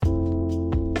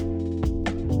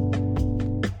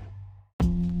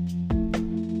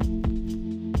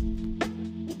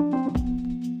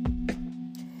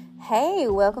Hey,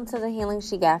 welcome to the Healing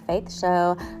She Got Faith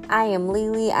show. I am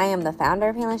Lily. I am the founder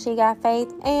of Healing She Got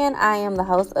Faith, and I am the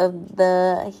host of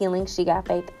the Healing She Got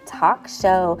Faith talk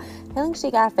show. Healing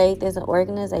She Got Faith is an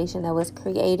organization that was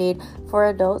created for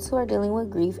adults who are dealing with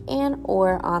grief and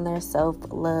or on their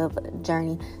self-love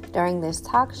journey. During this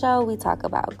talk show, we talk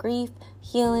about grief,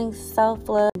 healing,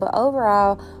 self-love, but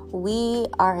overall, we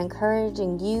are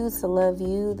encouraging you to love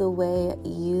you the way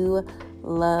you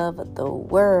love the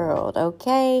world,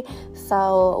 okay?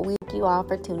 So we thank you all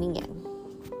for tuning in.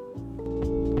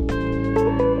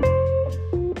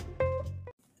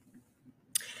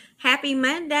 Happy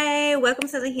Monday. Welcome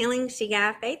to the Healing She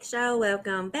Got Faith show.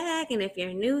 Welcome back. And if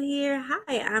you're new here,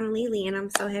 hi, I'm Lily, and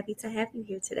I'm so happy to have you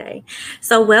here today.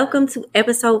 So welcome to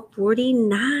episode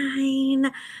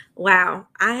 49. Wow,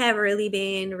 I have really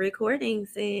been recording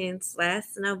since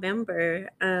last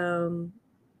November.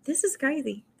 This is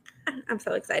crazy. I'm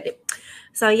so excited.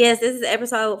 So yes, this is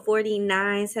episode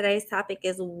 49. Today's topic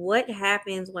is what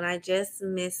happens when I just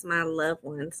miss my loved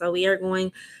one. So we are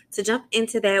going to jump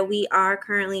into that. We are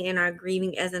currently in our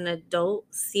Grieving as an Adult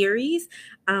series,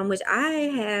 which I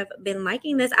have been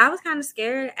liking this. I was kind of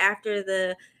scared after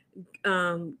the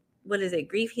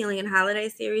Grief, Healing, and Holiday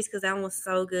series, because that one was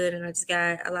so good, and I just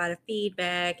got a lot of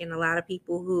feedback and a lot of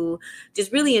people who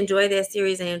just really enjoyed that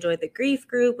series and enjoyed the grief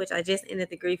group, which I just ended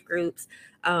the grief groups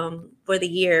for the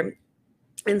year.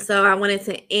 And so I wanted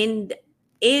to end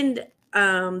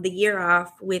the year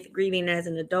off with Grieving as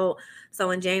an Adult.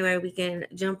 So in January, we can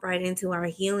jump right into our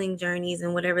healing journeys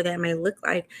and whatever that may look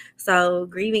like. So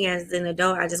Grieving as an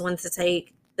Adult, I just wanted to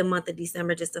take the month of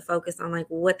December just to focus on like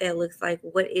what that looks like.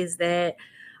 What is that?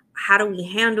 How do we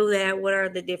handle that? What are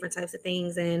the different types of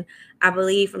things? And I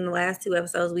believe from the last two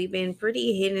episodes, we've been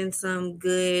pretty hitting some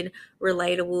good,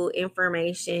 relatable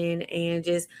information and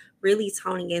just really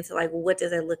toning into like, what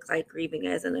does it look like grieving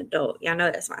as an adult? Y'all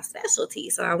know that's my specialty.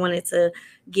 So I wanted to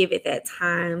give it that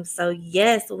time. So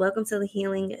yes, welcome to the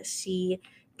Healing She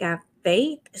Got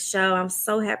Faith show. I'm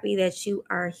so happy that you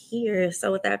are here.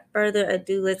 So without further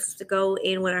ado, let's go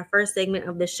in with our first segment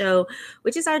of the show,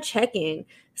 which is our check-in.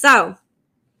 So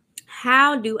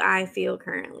how do I feel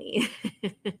currently?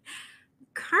 I'm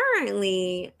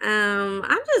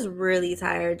just really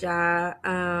tired, y'all.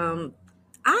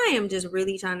 I am just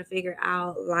really trying to figure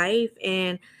out life,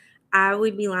 and I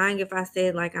would be lying if I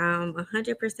said like I'm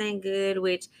 100% good,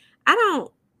 which I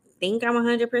don't think I'm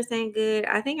 100% good.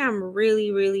 I think I'm really,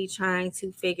 really trying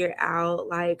to figure out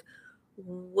like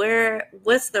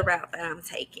what's the route that I'm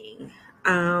taking?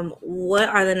 What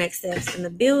are the next steps in the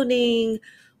building?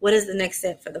 What is the next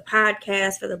step for the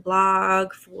podcast, for the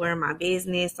blog, for my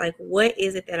business? Like, what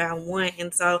is it that I want?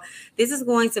 And so this is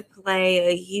going to play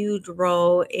a huge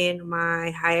role in my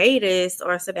hiatus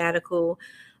or sabbatical,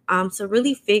 to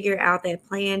really figure out that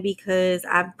plan, because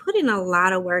I've put in a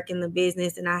lot of work in the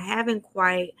business and I haven't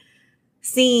quite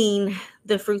seen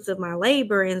the fruits of my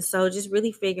labor. And so just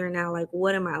really figuring out like,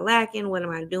 what am I lacking? What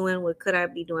am I doing? What could I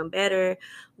be doing better?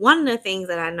 One of the things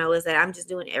that I know is that I'm just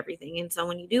doing everything. And so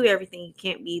when you do everything, you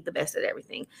can't be the best at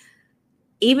everything.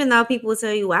 Even though people will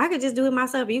tell you, well, I could just do it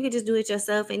myself, or you could just do it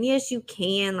yourself. And yes, you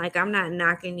can. Like, I'm not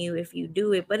knocking you if you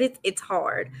do it, but it's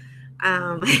hard.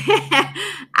 I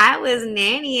was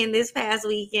nannying this past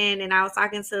weekend, and I was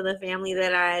talking to the family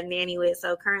that I nanny with.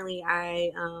 So currently I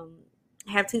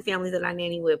have two families that I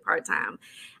nanny with part-time.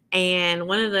 And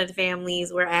one of the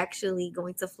families, we're actually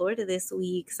going to Florida this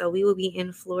week. So we will be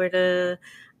in Florida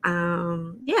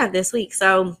this week.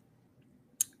 So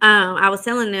I was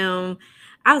telling them,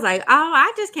 I was like, oh,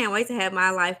 I just can't wait to have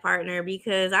my life partner,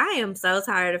 because I am so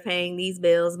tired of paying these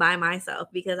bills by myself,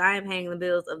 because I am paying the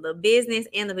bills of the business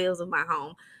and the bills of my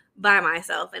home by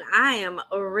myself. And I am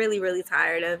really, really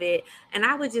tired of it. And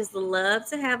I would just love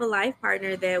to have a life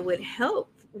partner that would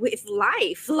help with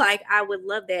life. Like, I would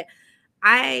love that.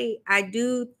 I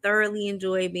do thoroughly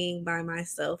enjoy being by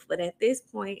myself, but at this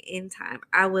point in time,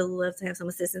 I would love to have some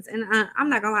assistance. And I'm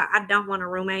not gonna lie, I don't want a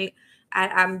roommate.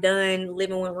 I'm done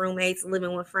living with roommates,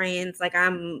 living with friends. Like,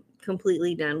 I'm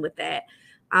completely done with that.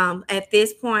 At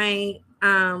this point,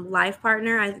 life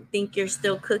partner, I think you're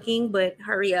still cooking, but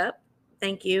hurry up.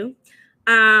 Thank you.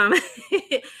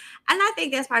 And I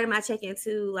think that's part of my check-in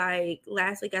too. Like,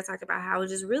 last week I talked about how I was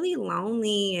just really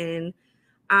lonely, and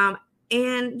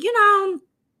you know,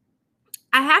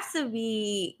 I have to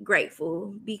be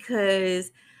grateful,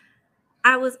 because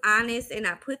I was honest and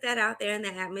I put that out there in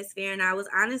the atmosphere, and I was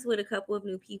honest with a couple of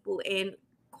new people, and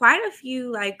quite a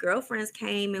few like girlfriends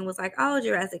came and was like, oh,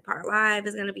 Jurassic Park Live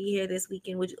is going to be here this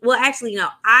weekend. Well, actually, no,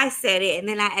 I said it, and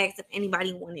then I asked if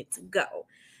anybody wanted to go.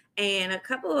 And a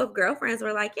couple of girlfriends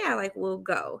were like, yeah, like we'll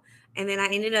go. And then I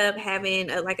ended up having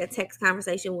like a text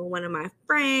conversation with one of my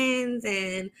friends,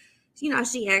 and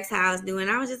she asked how I was doing.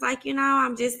 I was just like,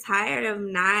 I'm just tired of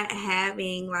not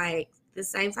having like the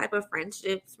same type of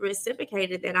friendships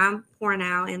reciprocated that I'm pouring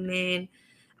out. And then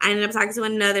I ended up talking to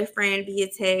another friend via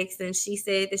text, and she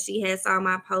said that she had saw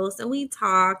my post, and we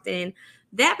talked. And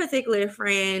that particular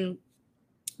friend,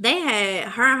 they had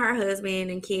her and her husband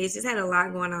and kids just had a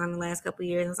lot going on in the last couple of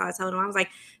years. And so I told them, I was like,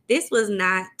 this was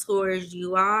not towards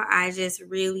you all. I just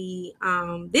really,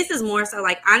 this is more so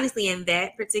like, honestly, in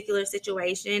that particular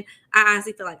situation, I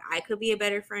honestly feel like I could be a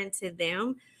better friend to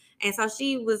them. And so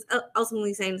she was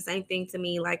ultimately saying the same thing to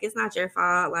me. Like, it's not your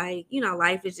fault. Like,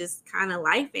 life is just kind of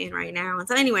life in right now. And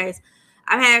so anyways,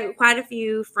 I've had quite a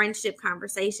few friendship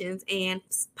conversations, and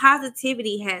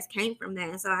positivity has came from that.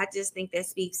 And so I just think that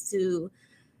speaks to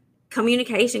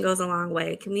communication goes a long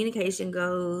way. Communication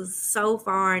goes so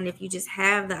far. And if you just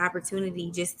have the opportunity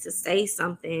just to say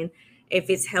something, if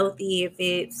it's healthy, if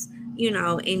it's,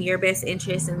 in your best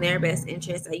interest and their best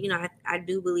interest, I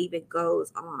do believe it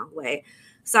goes a long way.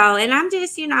 So, and I'm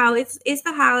just, it's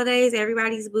the holidays.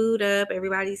 Everybody's booed up.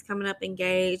 Everybody's coming up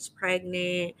engaged,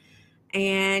 pregnant.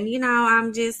 And,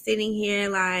 I'm just sitting here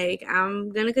like I'm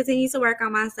going to continue to work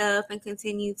on myself and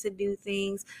continue to do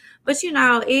things. But,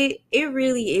 it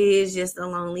really is just a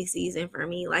lonely season for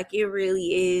me. Like, it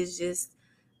really is just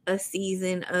a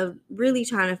season of really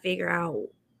trying to figure out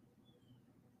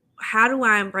how do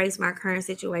I embrace my current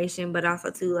situation, but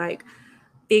also to like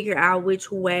figure out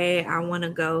which way I want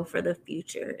to go for the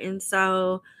future. And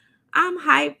so I'm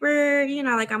hyper,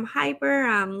 I'm hyper,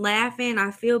 I'm laughing,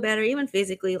 I feel better, even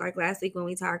physically. Like last week when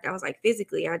we talked, I was like,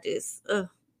 physically, I just, ugh.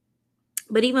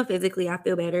 But even physically, I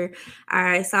feel better.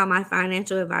 I saw my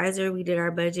financial advisor. We did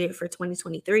our budget for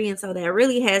 2023. And so that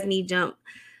really has me jump,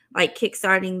 like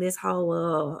kickstarting this whole,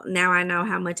 well, now I know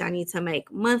how much I need to make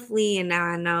monthly. And now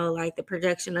I know like the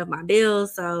projection of my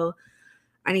bills. So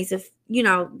I need to,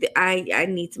 I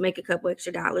need to make a couple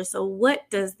extra dollars. So what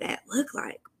does that look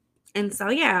like? And so,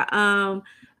 yeah,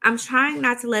 I'm trying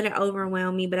not to let it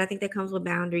overwhelm me, but I think that comes with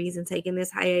boundaries and taking this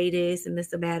hiatus and this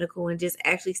sabbatical and just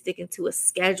actually sticking to a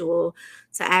schedule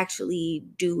to actually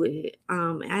do it.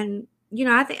 And,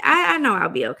 I think I know I'll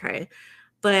be okay,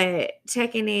 but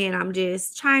checking in, I'm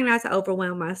just trying not to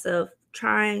overwhelm myself,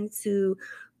 trying to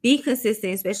be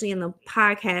consistent, especially in the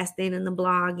podcasting and the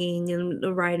blogging and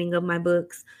the writing of my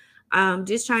books.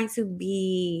 Just trying to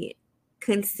be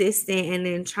consistent and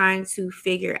then trying to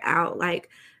figure out like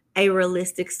a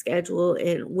realistic schedule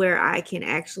and where I can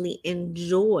actually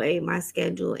enjoy my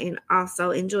schedule and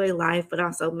also enjoy life, but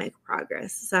also make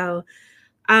progress. So,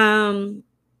 um,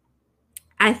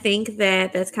 I think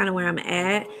that that's kind of where I'm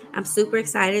at. I'm super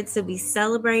excited to be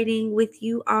celebrating with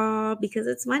you all because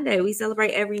it's Monday. We celebrate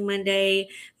every Monday,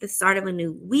 the start of a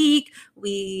new week.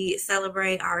 We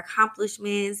celebrate our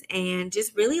accomplishments and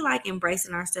just really like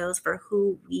embracing ourselves for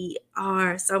who we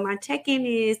are. So my check-in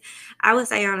is, I would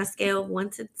say on a scale of 1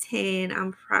 to 10,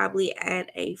 I'm probably at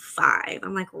a 5.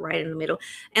 I'm like right in the middle.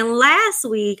 And last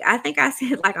week, I think I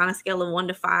said like on a scale of 1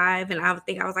 to 5, and I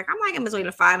think I was like, I'm like in between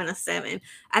a 5 and a 7.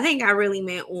 I think I really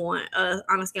meant on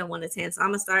a scale of 1 to 10. So I'm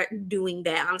gonna start doing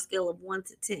that on a scale of 1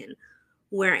 to 10.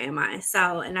 Where am I?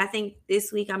 So, and I think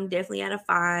this week I'm definitely at a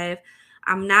 5.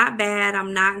 I'm not bad.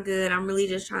 I'm not good. I'm really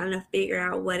just trying to figure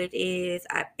out what it is.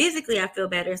 Physically I feel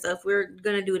better. So if we're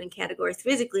gonna do it in categories,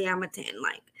 physically I'm a 10.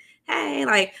 Like, hey,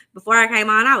 like before I came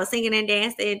on, I was singing and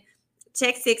dancing.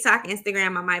 Check TikTok,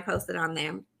 Instagram. I might post it on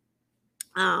there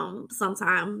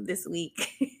sometime this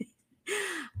week.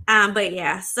 But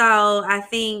yeah, so I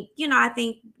think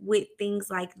with things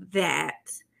like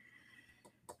that,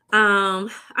 I'm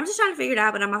just trying to figure it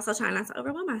out, but I'm also trying not to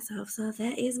overwhelm myself. So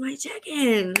that is my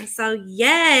check-in. So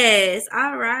yes,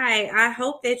 all right. I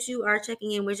hope that you are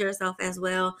checking in with yourself as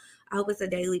well. I hope it's a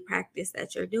daily practice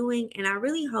that you're doing, and I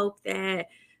really hope that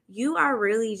you are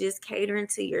really just catering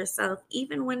to yourself,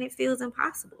 even when it feels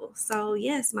impossible. So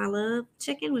yes, my love,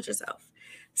 check in with yourself.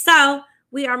 So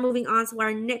we are moving on to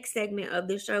our next segment of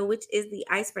the show, which is the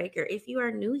icebreaker. If you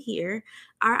are new here,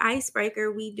 our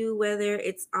icebreaker we do whether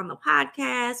it's on the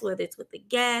podcast, whether it's with a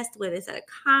guest, whether it's at a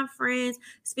conference,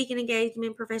 speaking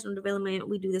engagement, professional development,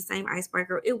 we do the same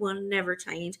icebreaker. It will never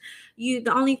change.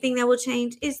 The only thing that will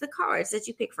change is the cards that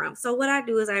you pick from. So what I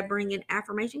do is I bring in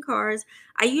affirmation cards.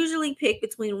 I usually pick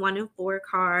between 1 and 4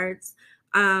 cards.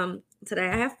 Today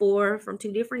I have 4 from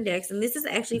 2 different decks, and this is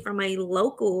actually from a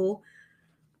local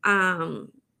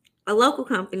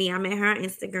company. I met her on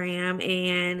Instagram,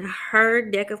 and her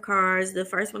deck of cards, the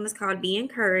first one is called Be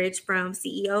Encouraged from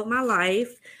CEO of My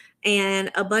Life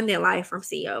and Abundant Life from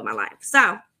CEO of My Life.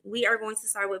 So we are going to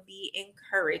start with be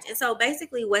encouraged. And so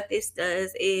basically what this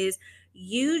does is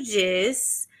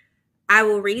I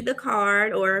will read the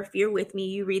card, or if you're with me,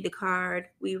 you read the card.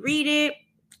 We read it,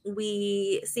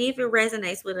 we see if it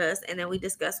resonates with us, and then we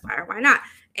discuss why or why not.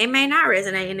 It may not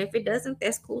resonate, and if it doesn't,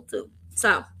 that's cool too.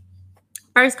 So,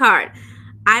 first card,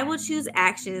 I will choose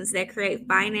actions that create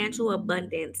financial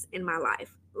abundance in my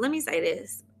life. Let me say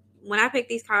this. When I picked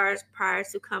these cards prior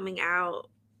to coming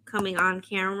on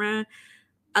camera,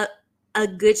 a, a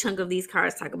good chunk of these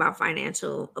cards talk about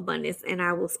financial abundance, and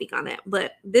I will speak on that.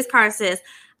 But this card says,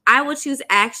 I will choose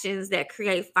actions that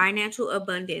create financial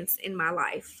abundance in my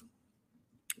life.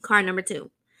 Card number 2,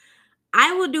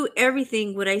 I will do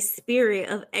everything with a spirit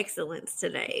of excellence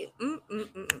today.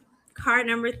 Card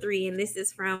number 3, and this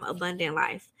is from Abundant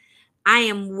Life. I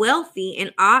am wealthy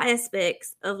in all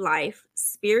aspects of life,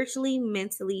 spiritually,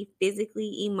 mentally,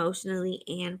 physically, emotionally,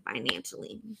 and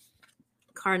financially.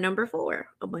 Card number 4,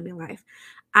 Abundant Life.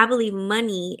 I believe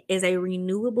money is a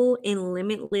renewable and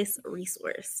limitless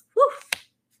resource. Whew.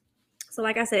 So,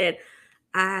 like I said,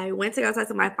 I went to go talk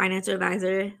to my financial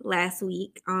advisor last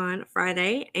week on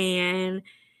Friday, and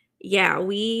yeah,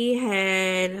 we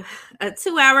had a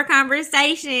 2-hour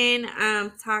conversation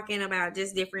talking about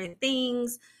just different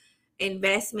things,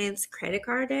 investments, credit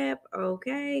card debt.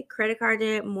 Okay, credit card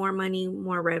debt, more money,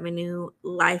 more revenue.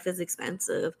 Life is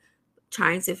expensive,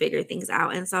 trying to figure things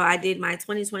out. And so I did my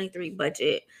 2023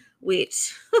 budget,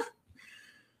 which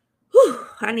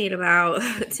I need about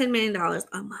 $10 million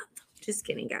a month. Just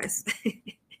kidding, guys.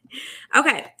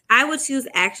 Okay, I would choose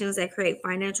actions that create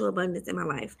financial abundance in my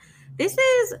life. This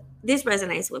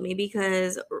resonates with me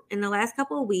because in the last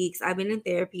couple of weeks I've been in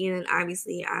therapy, and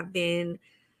obviously I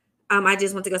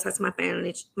just went to go talk to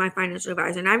my financial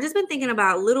advisor, and I've just been thinking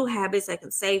about little habits that can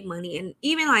save money, and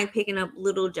even like picking up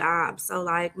little jobs. So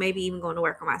like maybe even going to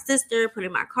work for my sister,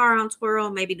 putting my car on twirl,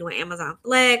 maybe doing Amazon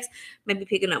Flex, maybe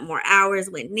picking up more hours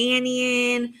with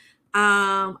nannying.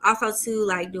 Also too,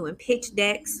 like doing pitch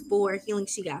decks for Healing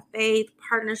She Got Faith,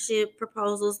 partnership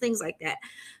proposals, things like that.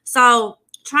 So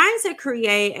trying to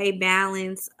create a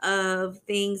balance of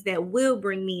things that will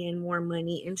bring me in more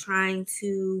money, and trying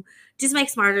to just make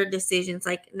smarter decisions,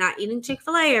 like not eating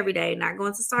Chick-fil-A every day, not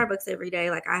going to Starbucks every day.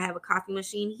 Like I have a coffee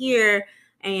machine here,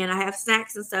 and I have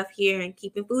snacks and stuff here, and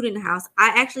keeping food in the house.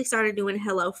 I actually started doing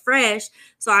HelloFresh,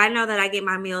 so I know that I get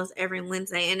my meals every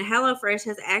Wednesday, and HelloFresh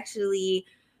has actually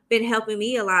been helping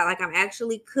me a lot. Like I'm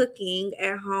actually cooking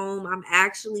at home. I'm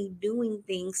actually doing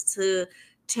things to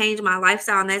change my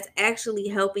lifestyle, and that's actually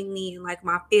helping me in like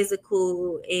my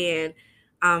physical and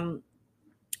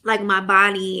like my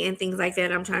body and things like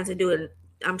that. I'm trying to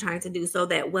do so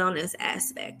that wellness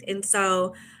aspect. And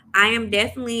so I am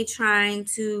definitely trying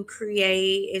to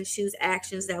create and choose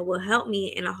actions that will help me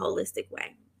in a holistic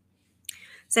way.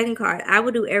 Second card, I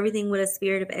will do everything with a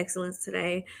spirit of excellence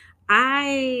today.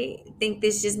 I think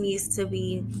this just needs to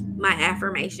be my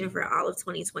affirmation for all of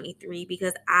 2023,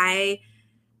 because I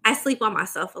sleep on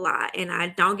myself a lot, and I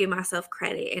don't give myself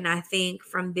credit. And I think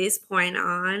from this point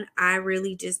on, I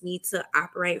really just need to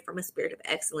operate from a spirit of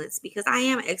excellence, because I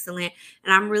am excellent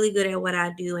and I'm really good at what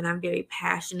I do, and I'm very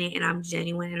passionate and I'm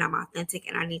genuine and I'm authentic,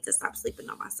 and I need to stop sleeping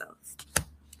on myself.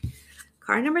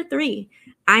 Card number 3,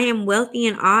 I am wealthy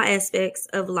in all aspects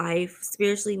of life,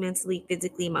 spiritually, mentally,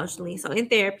 physically, emotionally. So in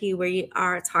therapy, we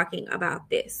are talking about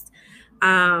this.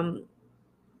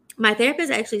 My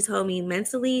therapist actually told me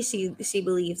mentally she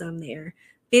believes I'm there.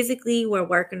 Physically, we're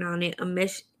working on it.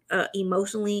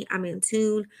 Emotionally, I'm in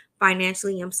tune.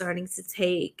 Financially, I'm starting to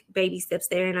take baby steps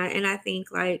there, and I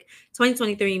think like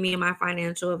 2023, me and my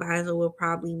financial advisor will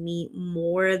probably meet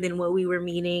more than what we were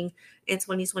meeting in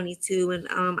 2022, and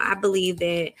I believe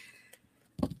that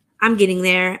I'm getting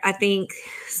there. I think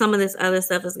some of this other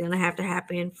stuff is going to have to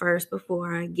happen first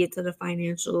before I get to the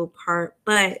financial part.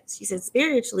 But she said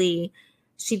spiritually,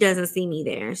 she doesn't see me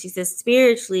there. She says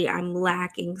spiritually, I'm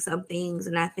lacking some things.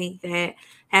 And I think that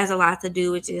has a lot to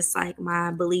do with just like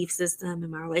my belief system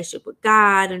and my relationship with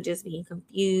God, and just being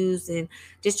confused and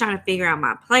just trying to figure out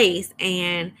my place.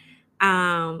 And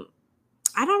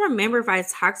I don't remember if I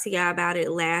talked to y'all about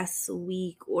it last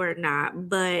week or not,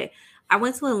 but I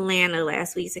went to Atlanta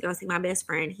last week to go see my best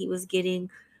friend. He was getting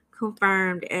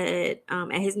confirmed at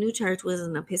his new church, was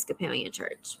an Episcopalian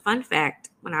church. Fun fact,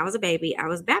 when I was a baby, I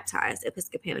was baptized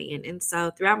Episcopalian. And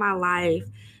so throughout my life,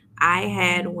 I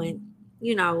had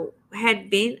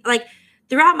been like,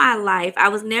 throughout my life, I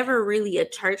was never really a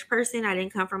church person. I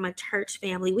didn't come from a church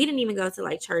family. We didn't even go to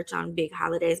like church on big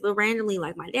holidays, but randomly,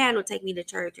 like my dad would take me to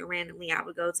church, and randomly I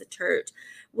would go to church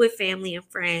with family and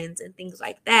friends and things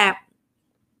like that.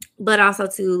 But also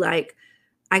too, like,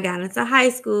 I got into high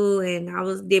school and I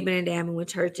was dipping and dabbing with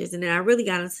churches. And then I really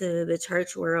got into the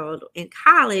church world in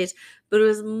college, but it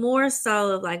was more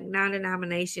so of like non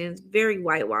denominations, very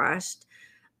whitewashed.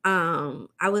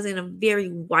 I was in a very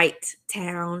white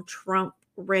town, Trump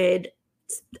red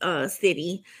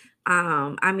city.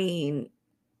 I mean,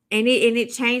 and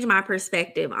it changed my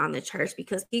perspective on the church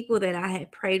because people that I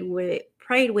had prayed with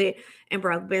and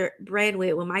broke bread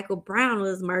with when Michael Brown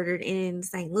was murdered in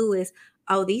St. Louis.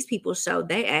 Oh, these people showed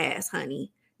they ass,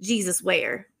 honey. Jesus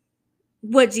where?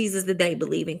 What Jesus did they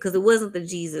believe in? Because it wasn't the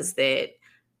Jesus that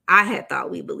I had thought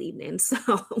we believed in. So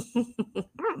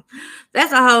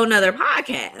that's a whole nother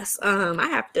podcast. I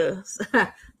have to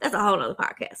that's a whole nother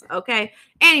podcast. Okay.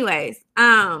 Anyways,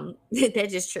 that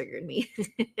just triggered me.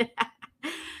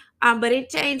 But it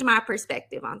changed my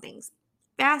perspective on things.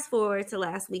 Fast forward to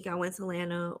last week, I went to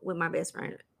Atlanta with my best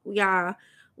friend. Y'all,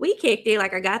 we kicked it.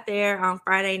 Like I got there on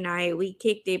Friday night, we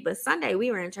kicked it, but Sunday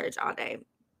we were in church all day.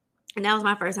 And that was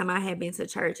my first time I had been to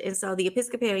church. And so the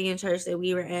Episcopalian church that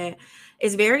we were at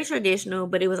is very traditional,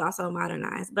 but it was also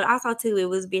modernized. But also too, it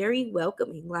was very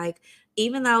welcoming. Like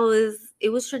even though it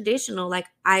was traditional, like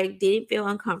I didn't feel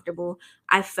uncomfortable.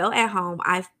 I felt at home.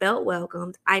 I felt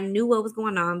welcomed. I knew what was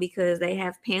going on because they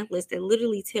have pamphlets that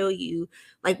literally tell you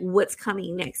like what's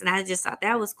coming next. And I just thought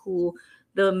that was cool.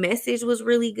 The message was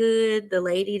really good. The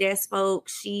lady that spoke,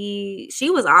 she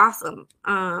was awesome.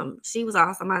 She was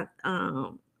awesome.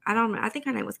 I don't know. I think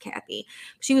her name was Kathy.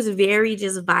 She was very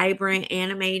just vibrant,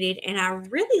 animated, and I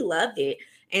really loved it.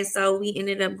 And so we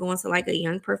ended up going to like a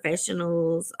young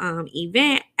professionals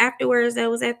event afterwards that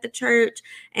was at the church.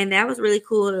 And that was really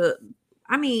cool.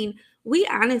 I mean, we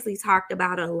honestly talked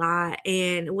about it a lot.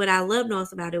 And what I loved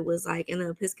most about it was like in the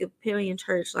Episcopalian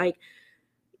church, like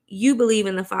you believe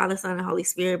in the Father, Son, and Holy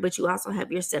Spirit, but you also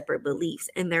have your separate beliefs,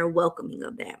 and they're welcoming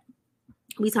of that.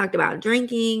 We talked about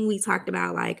drinking. We talked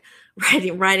about like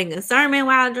writing a sermon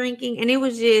while drinking. And it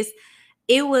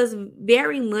was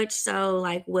very much so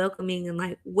like welcoming and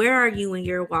like, where are you in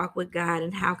your walk with God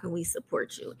and how can we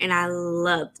support you? And I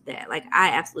loved that. Like I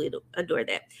absolutely adore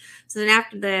that. So then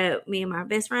after that, me and my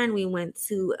best friend, we went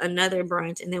to another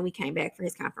brunch and then we came back for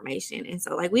his confirmation. And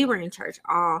so like we were in church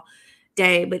all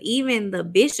day, but even the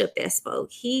bishop that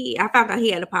spoke, I found out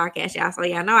he had a podcast, y'all. So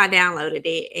yeah, I know I downloaded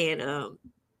it and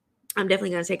I'm definitely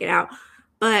gonna check it out.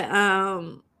 But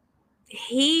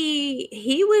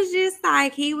he was just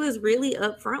like he was really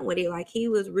upfront with it. Like he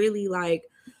was really like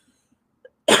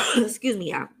excuse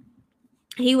me, y'all.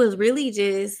 He was really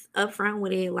just upfront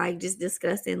with it, like just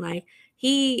discussing like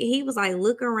he was like,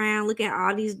 look around, look at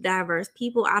all these diverse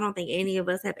people. I don't think any of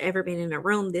us have ever been in a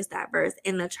room this diverse.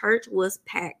 And the church was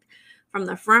packed from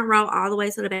the front row all the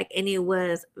way to the back. And it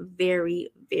was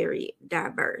very, very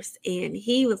diverse. And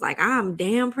he was like, I'm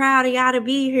damn proud of y'all to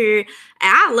be here. And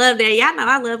I love that. Y'all know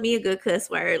I love me a good cuss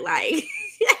word. Like,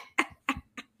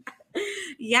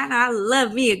 y'all know I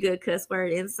love me a good cuss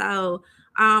word. And so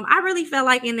I really felt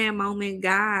like in that moment,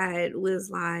 God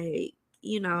was like,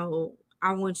 you know,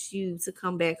 I want you to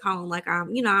come back home. Like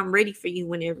I'm ready for you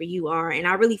whenever you are. And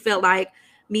I really felt like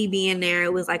me being there,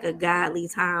 it was like a godly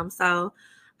time. So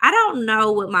I don't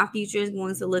know what my future is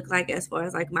going to look like as far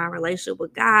as like my relationship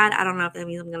with God. I don't know if that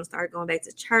means I'm going to start going back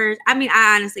to church. I mean,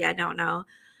 I don't know.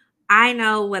 I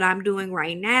know what I'm doing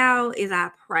right now is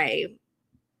I pray.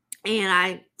 And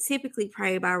I typically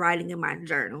pray by writing in my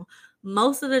journal.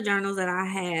 Most of the journals that I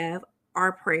have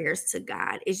are prayers to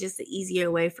God. It's just an easier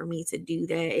way for me to do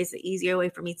that. It's an easier way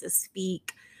for me to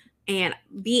speak and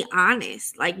be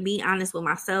honest, like be honest with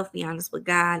myself, be honest with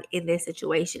God in this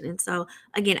situation. And so,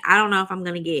 again, I don't know if I'm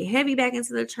going to get heavy back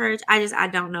into the church. I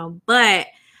don't know. But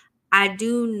I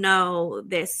do know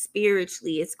that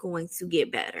spiritually it's going to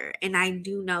get better. And I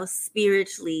do know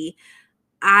spiritually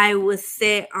I was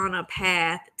set on a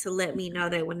path to let me know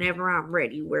that whenever I'm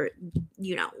ready, we're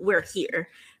here.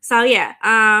 So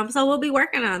yeah, so we'll be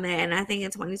working on that. And I think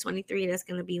in 2023, that's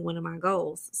going to be one of my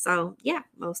goals. So yeah,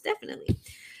 most definitely.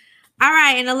 All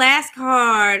right. And the last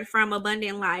card from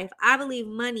Abundant Life. I believe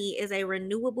money is a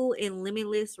renewable and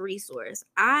limitless resource.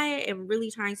 I am really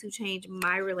trying to change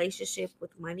my relationship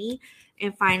with money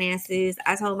and finances.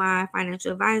 I told my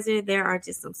financial advisor there are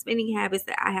just some spending habits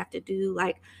that I have to do.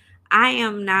 Like I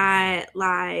am not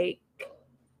like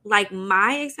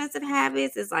my expensive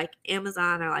habits is like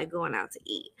Amazon or like going out to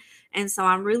eat. And so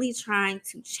I'm really trying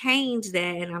to change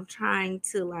that and I'm trying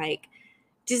to like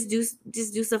just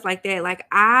do stuff like that. Like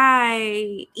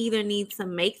I either need to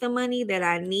make the money that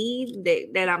I need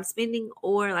that I'm spending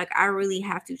or like I really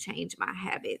have to change my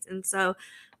habits. And so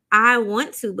I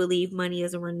want to believe money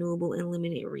is a renewable and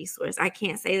limited resource. I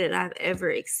can't say that I've ever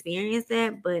experienced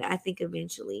that, but I think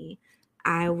eventually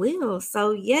I will.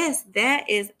 So, yes, that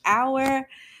is our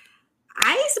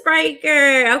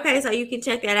icebreaker. Okay, so you can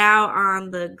check that out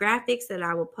on the graphics that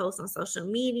I will post on social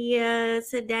media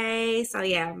today. So,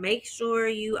 yeah, make sure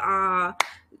you all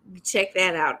check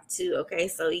that out too. Okay,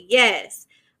 so, yes.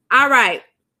 All right,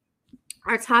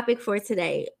 our topic for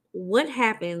today: what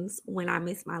happens when I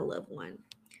miss my loved one?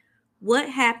 What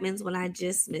happens when I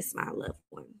just miss my loved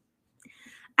one?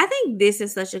 I think this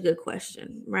is such a good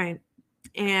question, right?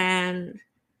 And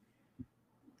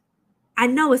I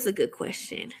know it's a good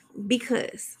question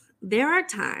because there are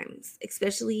times,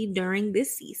 especially during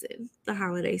this season, the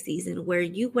holiday season, where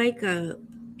you wake up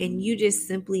and you just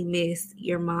simply miss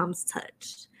your mom's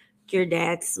touch, your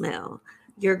dad's smell,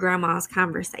 your grandma's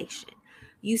conversation.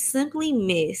 You simply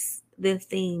miss the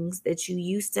things that you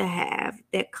used to have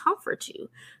that comfort you.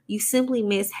 You simply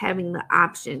miss having the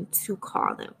option to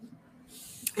call them.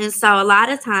 And so a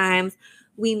lot of times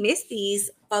we miss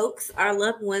these folks, our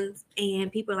loved ones,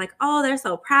 and people are like, oh, they're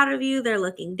so proud of you. They're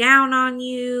looking down on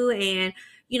you. And,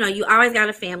 you always got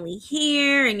a family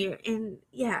here. And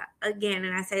yeah, again,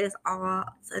 and I say this all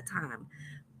the time,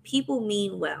 people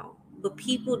mean well, but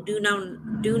people do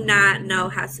not know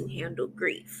how to handle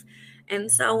grief. And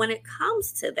so when it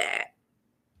comes to that,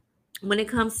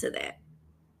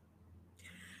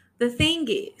 the thing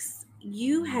is,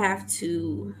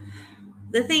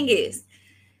 the thing is,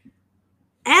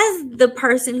 as the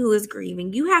person who is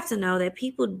grieving, you have to know that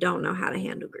people don't know how to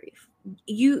handle grief.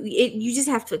 You just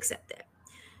have to accept that.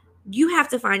 You have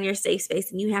to find your safe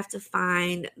space, and you have to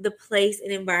find the place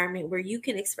and environment where you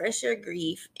can express your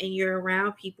grief and you're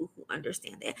around people who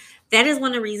understand that. That is one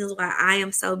of the reasons why I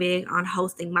am so big on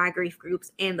hosting my grief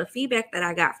groups. And the feedback that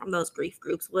I got from those grief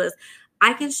groups was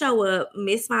I can show up,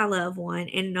 miss my loved one,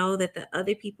 and know that the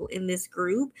other people in this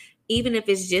group, even if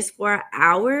it's just for an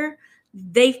hour,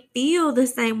 they feel the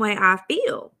same way I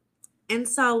feel. And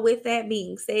so, with that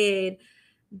being said,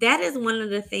 that is one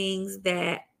of the things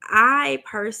that I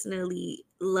personally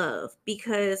love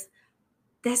because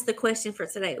that's the question for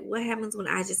today. What happens when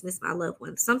I just miss my loved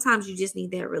one? Sometimes you just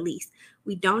need that release.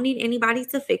 We don't need anybody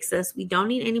to fix us. We don't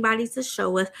need anybody to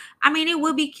show us. I mean, it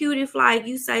would be cute if like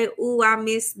you say, "Oh, I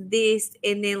miss this,"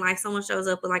 and then like someone shows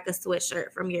up with like a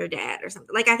sweatshirt from your dad or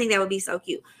something. Like I think that would be so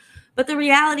cute. But the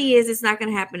reality is it's not going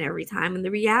to happen every time. And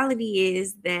the reality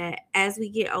is that as we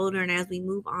get older and as we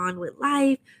move on with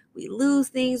life, we lose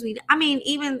things.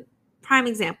 Even prime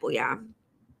example, yeah.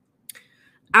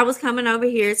 I was coming over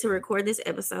here to record this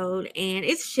episode and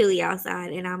it's chilly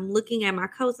outside and I'm looking at my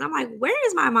coats and I'm like, where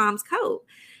is my mom's coat?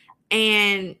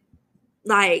 And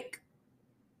like,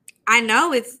 I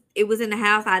know it was in the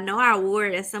house. I know I wore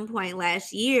it at some point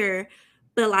last year,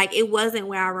 but like it wasn't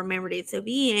where I remembered it to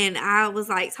be. And I was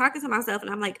like talking to myself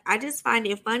and I'm like, I just find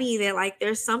it funny that like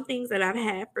there's some things that I've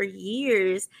had for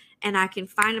years and I can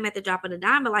find them at the drop of a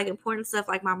dime, but like important stuff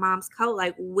like my mom's coat,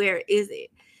 like where is it?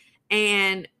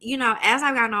 And as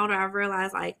I've gotten older, I've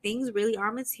realized like things really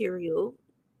are material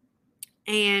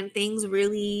and things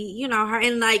really, hurt.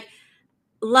 And like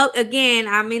again,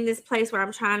 I'm in this place where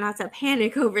I'm trying not to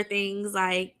panic over things,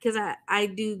 like because I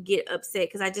do get upset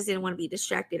because I just didn't want to be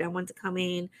distracted. I wanted to come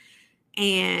in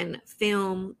and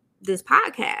film this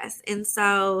podcast, and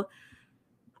so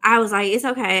I was like, it's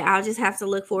okay. I'll just have to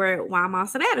look for it while I'm on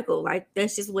sabbatical. Like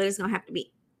that's just what it's gonna have to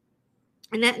be.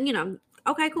 And that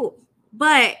okay, cool.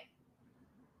 But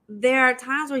there are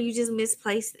times where you just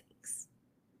misplace things.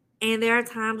 And there are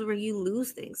times where you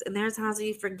lose things, and there are times where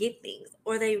you forget things,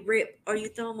 or they rip, or you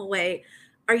throw them away,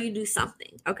 or you do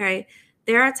something. Okay.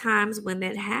 There are times when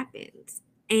that happens.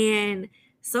 And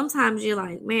sometimes you're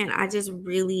like, man, I just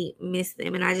really miss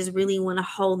them, and I just really want to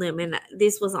hold them. And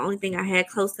this was the only thing I had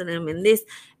close to them, and this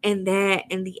and that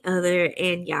and the other.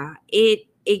 And yeah, it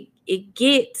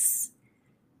gets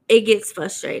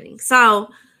frustrating. So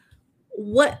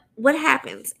what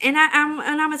happens? And I'm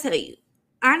gonna tell you,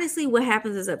 honestly, what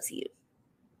happens is up to you.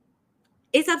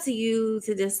 It's up to you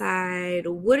to decide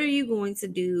what are you going to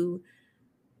do.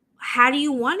 How do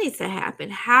you want it to happen?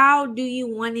 How do you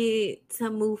want it to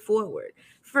move forward?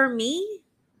 For me,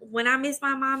 when I miss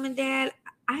my mom and dad,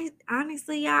 I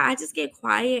honestly, y'all, I just get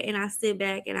quiet and I sit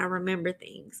back and I remember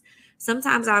things.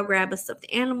 Sometimes I'll grab a stuffed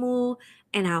animal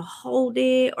and I'll hold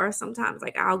it, or sometimes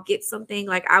like I'll get something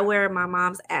like I wear my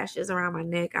mom's ashes around my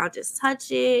neck. I'll just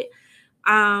touch it.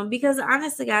 Because the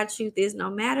honest to God truth is no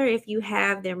matter if you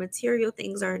have their material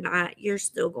things or not, you're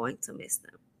still going to miss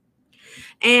them.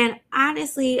 And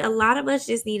honestly, a lot of us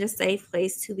just need a safe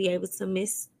place to be able to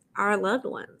miss our loved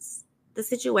ones, the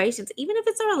situations, even if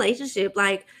it's a relationship.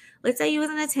 Like, let's say you was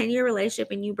in a 10-year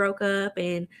relationship and you broke up,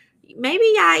 and maybe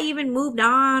I even moved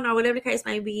on or whatever the case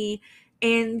may be.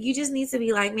 And you just need to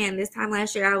be like, man, this time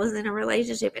last year I was in a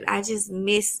relationship and I just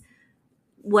miss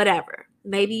whatever.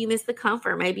 Maybe you miss the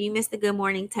comfort. Maybe you miss the good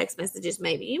morning text messages.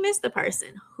 Maybe you miss the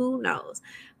person. Who knows?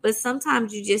 But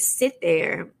sometimes you just sit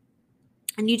there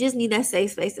and you just need that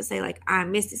safe space to say, like, I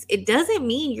miss this. It doesn't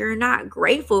mean you're not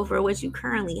grateful for what you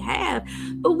currently have,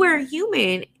 but we're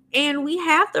human and we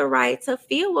have the right to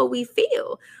feel what we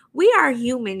feel. We are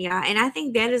human, y'all. And I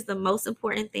think that is the most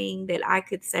important thing that I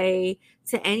could say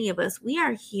to any of us. We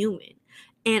are human.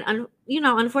 And,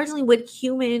 unfortunately, with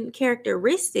human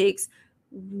characteristics,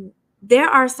 there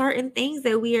are certain things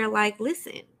that we are like,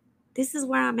 listen, this is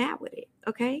where I'm at with it.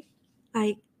 Okay.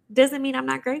 Like, doesn't mean I'm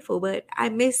not grateful, but I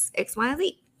miss X, Y, and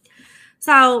Z.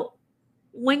 So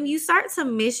when you start to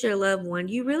miss your loved one,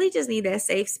 you really just need that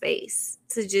safe space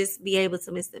to just be able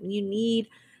to miss them. You need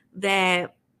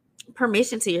that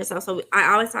permission to yourself. So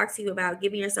I always talk to you about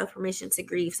giving yourself permission to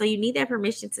grieve. So you need that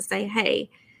permission to say, hey,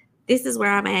 this is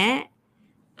where I'm at.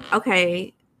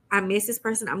 Okay, I miss this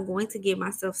person. I'm going to give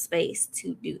myself space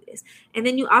to do this. And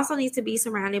then you also need to be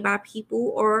surrounded by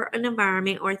people or an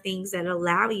environment or things that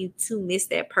allow you to miss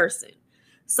that person.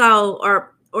 So,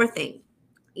 or thing.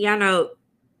 Y'all know,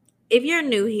 if you're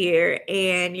new here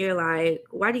and you're like,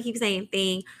 why do you keep saying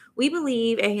thing? We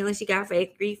believe at Healing She Got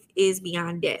Faith, grief is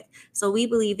beyond death. So we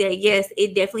believe that, yes,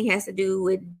 it definitely has to do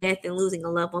with death and losing a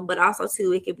loved one, but also,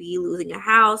 too, it could be losing a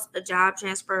house, a job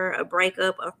transfer, a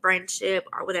breakup, a friendship,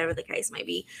 or whatever the case may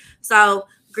be. So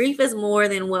grief is more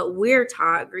than what we're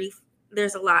taught. Grief,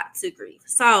 there's a lot to grief.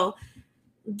 So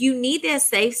you need that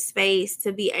safe space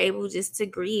to be able just to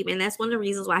grieve. And that's one of the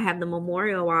reasons why I have the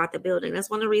memorial wall at the building.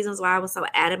 That's one of the reasons why I was so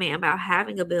adamant about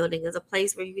having a building as a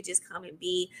place where you could just come and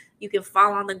be. You can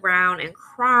fall on the ground and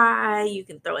cry. You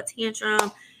can throw a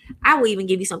tantrum. I will even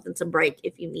give you something to break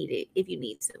if you need it, if you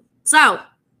need to. So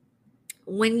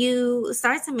when you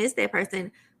start to miss that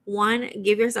person, one,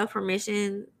 give yourself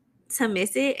permission to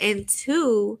miss it. And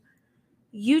two,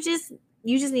 you just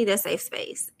need a safe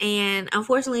space. And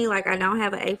unfortunately, like, I don't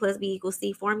have an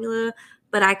A+B=C formula,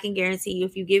 but I can guarantee you,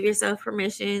 if you give yourself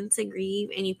permission to grieve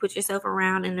and you put yourself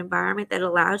around an environment that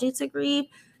allows you to grieve,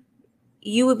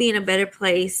 you would be in a better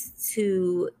place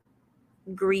to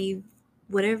grieve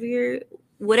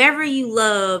whatever you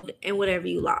loved and whatever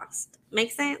you lost.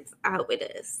 Make sense? I hope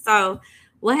it does. So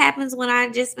what happens when I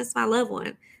just miss my loved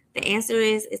one? The answer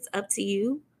is, it's up to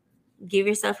you. Give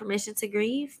yourself permission to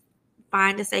grieve.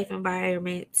 Find a safe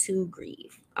environment to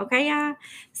grieve. Okay, y'all?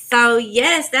 So,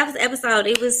 yes, that was the episode.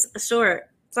 It was short.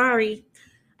 Sorry.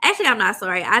 Actually, I'm not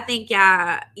sorry. I think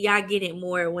y'all get it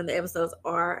more when the episodes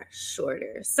are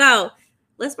shorter. So,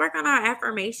 let's work on our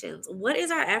affirmations. What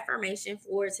is our affirmation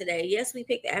for today? Yes, we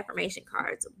picked the affirmation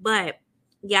cards, but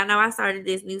y'all know I started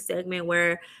this new segment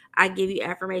where I give you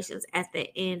affirmations at the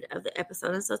end of the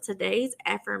episode. And so today's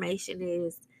affirmation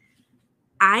is,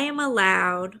 I am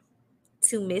allowed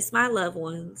to miss my loved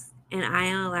ones, and I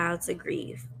am allowed to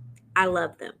grieve. I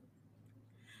love them.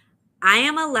 I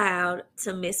am allowed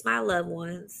to miss my loved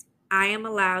ones. I am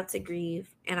allowed to grieve,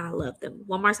 and I love them.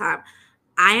 One more time.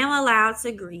 I am allowed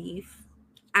to grieve.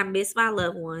 I miss my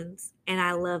loved ones, and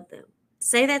I love them.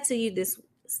 Say that to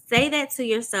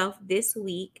yourself this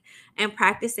week, and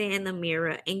practice it in the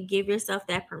mirror, and give yourself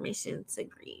that permission to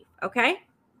grieve. Okay?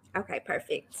 Okay,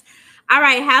 perfect. All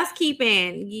right,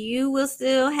 housekeeping. You will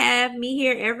still have me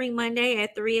here every Monday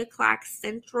at 3 o'clock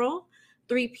Central,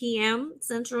 3 p.m.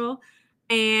 Central.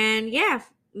 And yeah,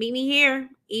 meet me here.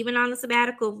 Even on the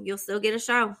sabbatical, you'll still get a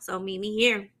show. So meet me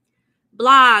here.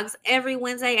 Blogs every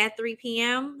Wednesday at 3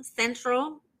 p.m.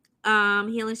 Central.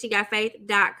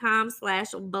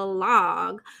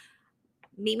 HealingSheGotFaith.com/blog.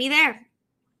 Meet me there.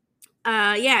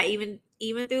 Yeah, even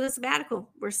through the sabbatical,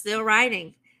 we're still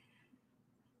writing.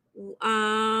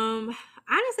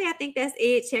 Honestly, I think that's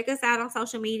it. Check us out on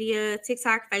social media: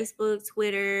 TikTok, Facebook,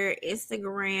 Twitter,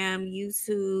 Instagram,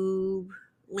 YouTube,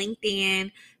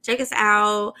 LinkedIn. Check us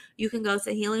out. You can go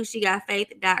to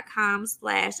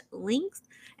HealingSheGotFaith.com/links,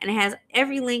 and it has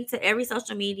every link to every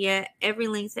social media, every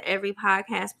link to every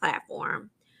podcast platform.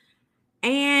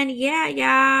 And yeah,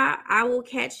 y'all, I will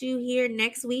catch you here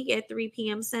next week at 3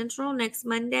 p.m. Central next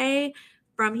Monday.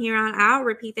 From here on out,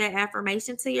 repeat that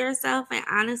affirmation to yourself. And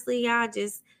honestly, y'all,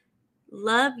 just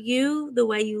love you the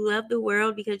way you love the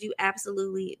world, because you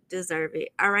absolutely deserve it.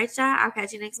 All right, y'all, I'll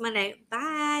catch you next Monday.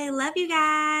 Bye. Love you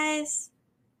guys.